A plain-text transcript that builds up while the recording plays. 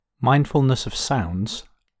Mindfulness of Sounds.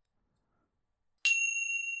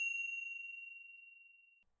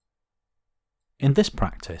 In this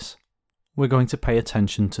practice, we're going to pay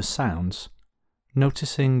attention to sounds,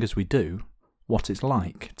 noticing as we do what it's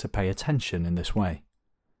like to pay attention in this way.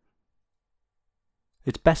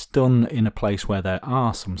 It's best done in a place where there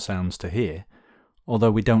are some sounds to hear,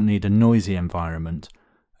 although we don't need a noisy environment,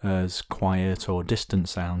 as quiet or distant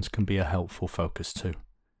sounds can be a helpful focus too.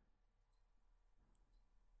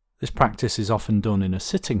 This practice is often done in a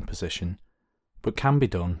sitting position, but can be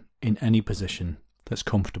done in any position that's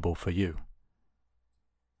comfortable for you.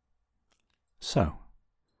 So,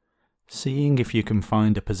 seeing if you can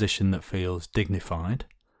find a position that feels dignified,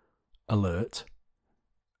 alert,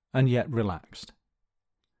 and yet relaxed.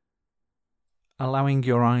 Allowing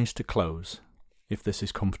your eyes to close if this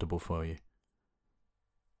is comfortable for you,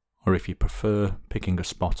 or if you prefer picking a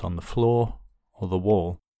spot on the floor or the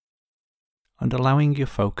wall, and allowing your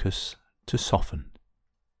focus to soften.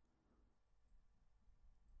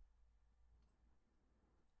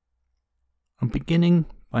 And beginning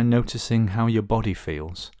by noticing how your body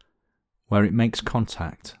feels, where it makes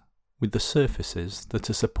contact with the surfaces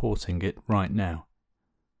that are supporting it right now.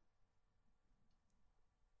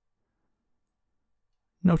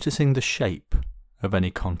 Noticing the shape of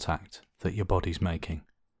any contact that your body's making.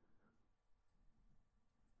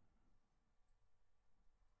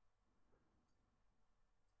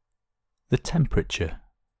 The temperature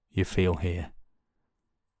you feel here.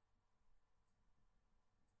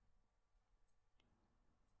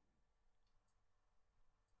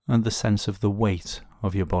 And the sense of the weight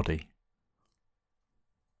of your body.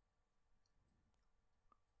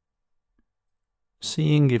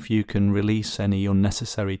 Seeing if you can release any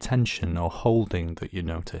unnecessary tension or holding that you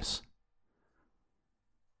notice.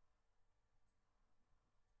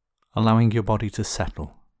 Allowing your body to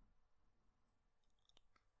settle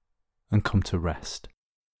and come to rest.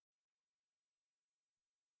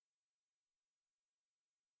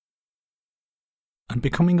 And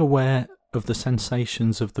becoming aware of the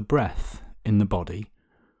sensations of the breath in the body,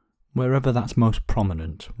 wherever that's most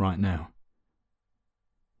prominent right now.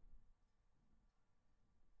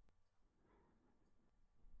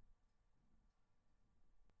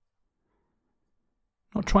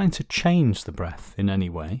 Not trying to change the breath in any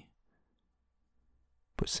way,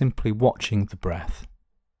 but simply watching the breath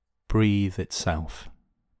breathe itself.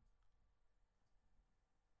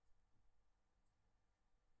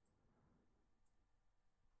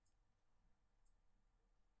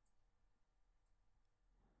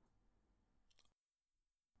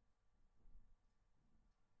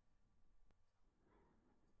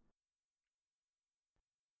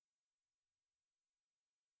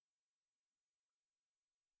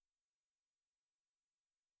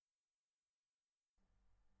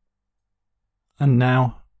 And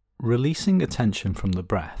now, releasing attention from the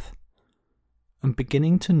breath and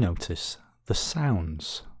beginning to notice the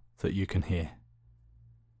sounds that you can hear.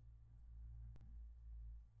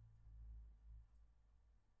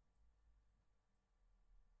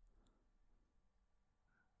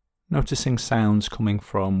 Noticing sounds coming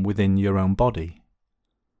from within your own body.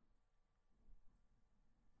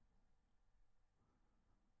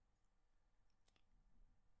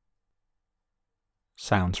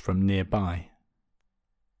 Sounds from nearby.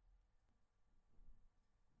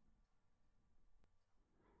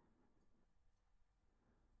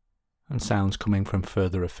 And sounds coming from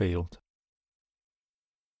further afield.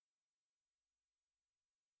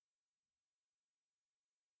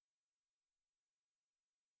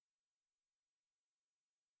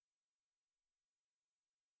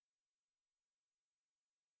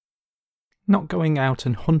 Not going out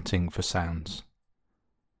and hunting for sounds.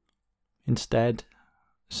 Instead,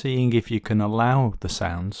 seeing if you can allow the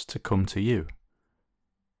sounds to come to you.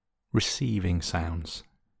 Receiving sounds.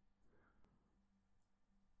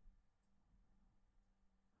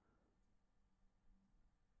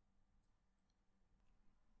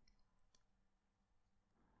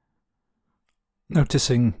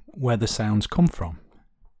 Noticing where the sounds come from.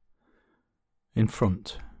 In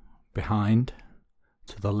front, behind,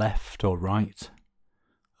 to the left or right,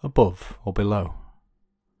 above or below.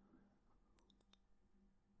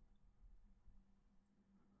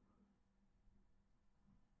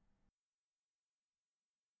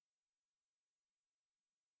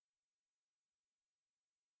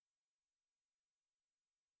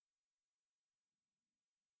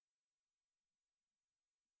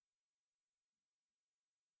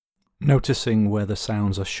 Noticing where the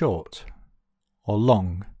sounds are short, or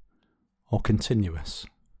long, or continuous.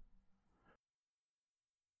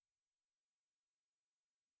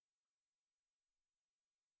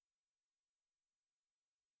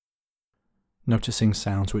 noticing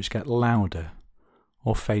sounds which get louder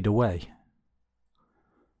or fade away,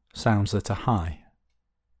 sounds that are high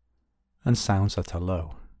and sounds that are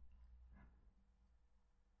low.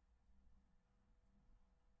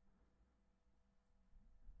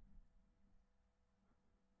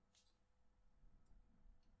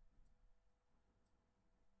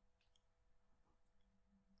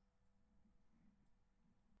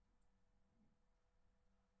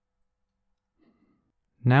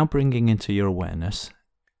 Now bringing into your awareness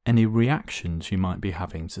any reactions you might be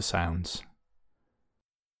having to sounds.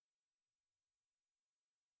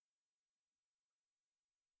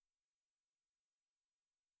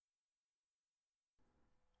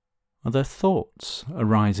 Are there thoughts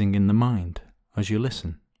arising in the mind as you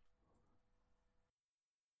listen?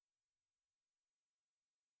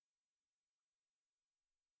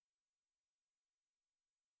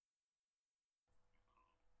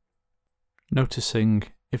 Noticing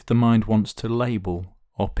if the mind wants to label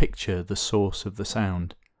or picture the source of the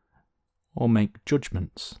sound, or make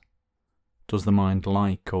judgments. Does the mind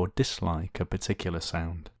like or dislike a particular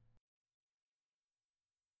sound?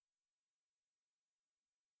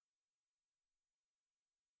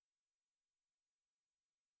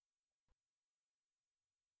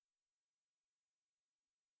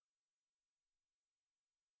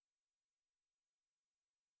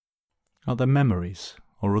 Are there memories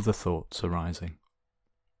or other thoughts arising?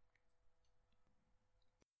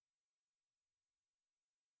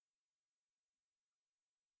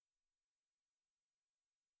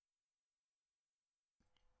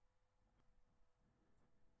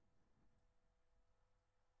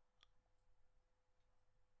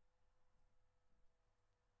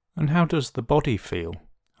 And how does the body feel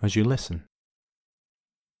as you listen?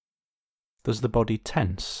 Does the body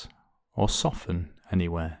tense or soften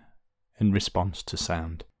anywhere in response to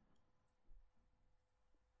sound?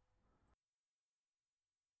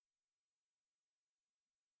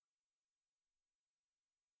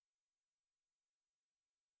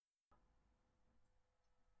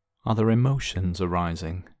 Are there emotions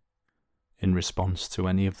arising in response to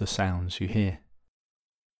any of the sounds you hear?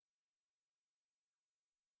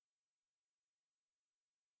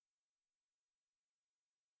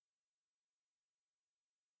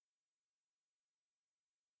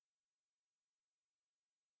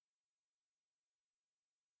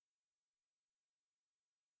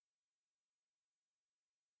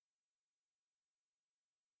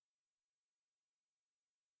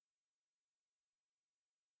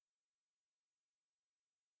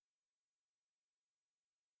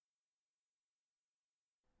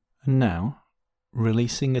 And now,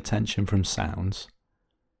 releasing attention from sounds,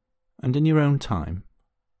 and in your own time,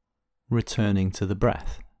 returning to the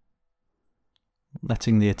breath,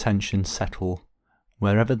 letting the attention settle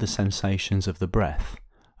wherever the sensations of the breath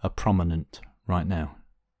are prominent right now.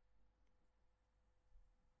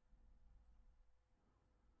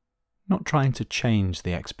 Not trying to change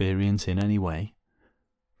the experience in any way,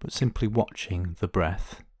 but simply watching the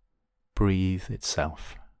breath breathe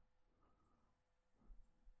itself.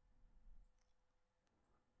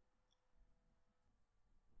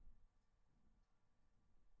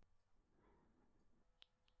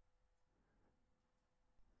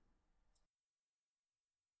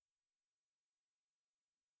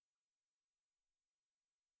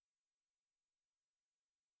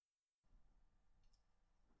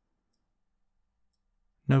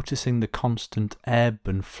 Noticing the constant ebb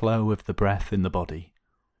and flow of the breath in the body,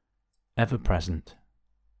 ever present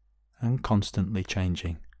and constantly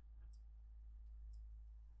changing.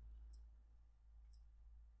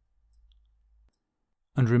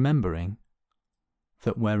 And remembering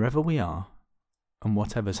that wherever we are and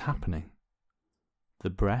whatever's happening, the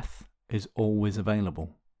breath is always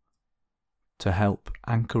available to help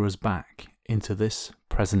anchor us back into this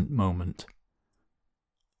present moment,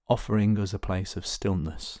 offering us a place of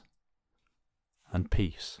stillness and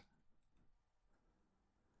peace.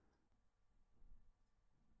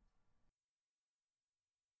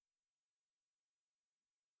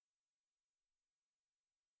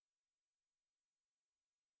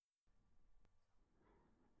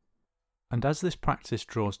 And as this practice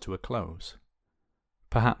draws to a close,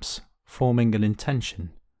 perhaps forming an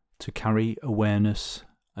intention to carry awareness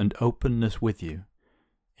and openness with you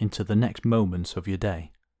into the next moments of your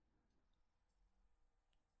day,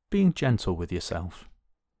 being gentle with yourself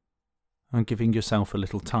and giving yourself a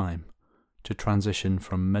little time to transition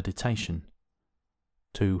from meditation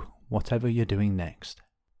to whatever you're doing next.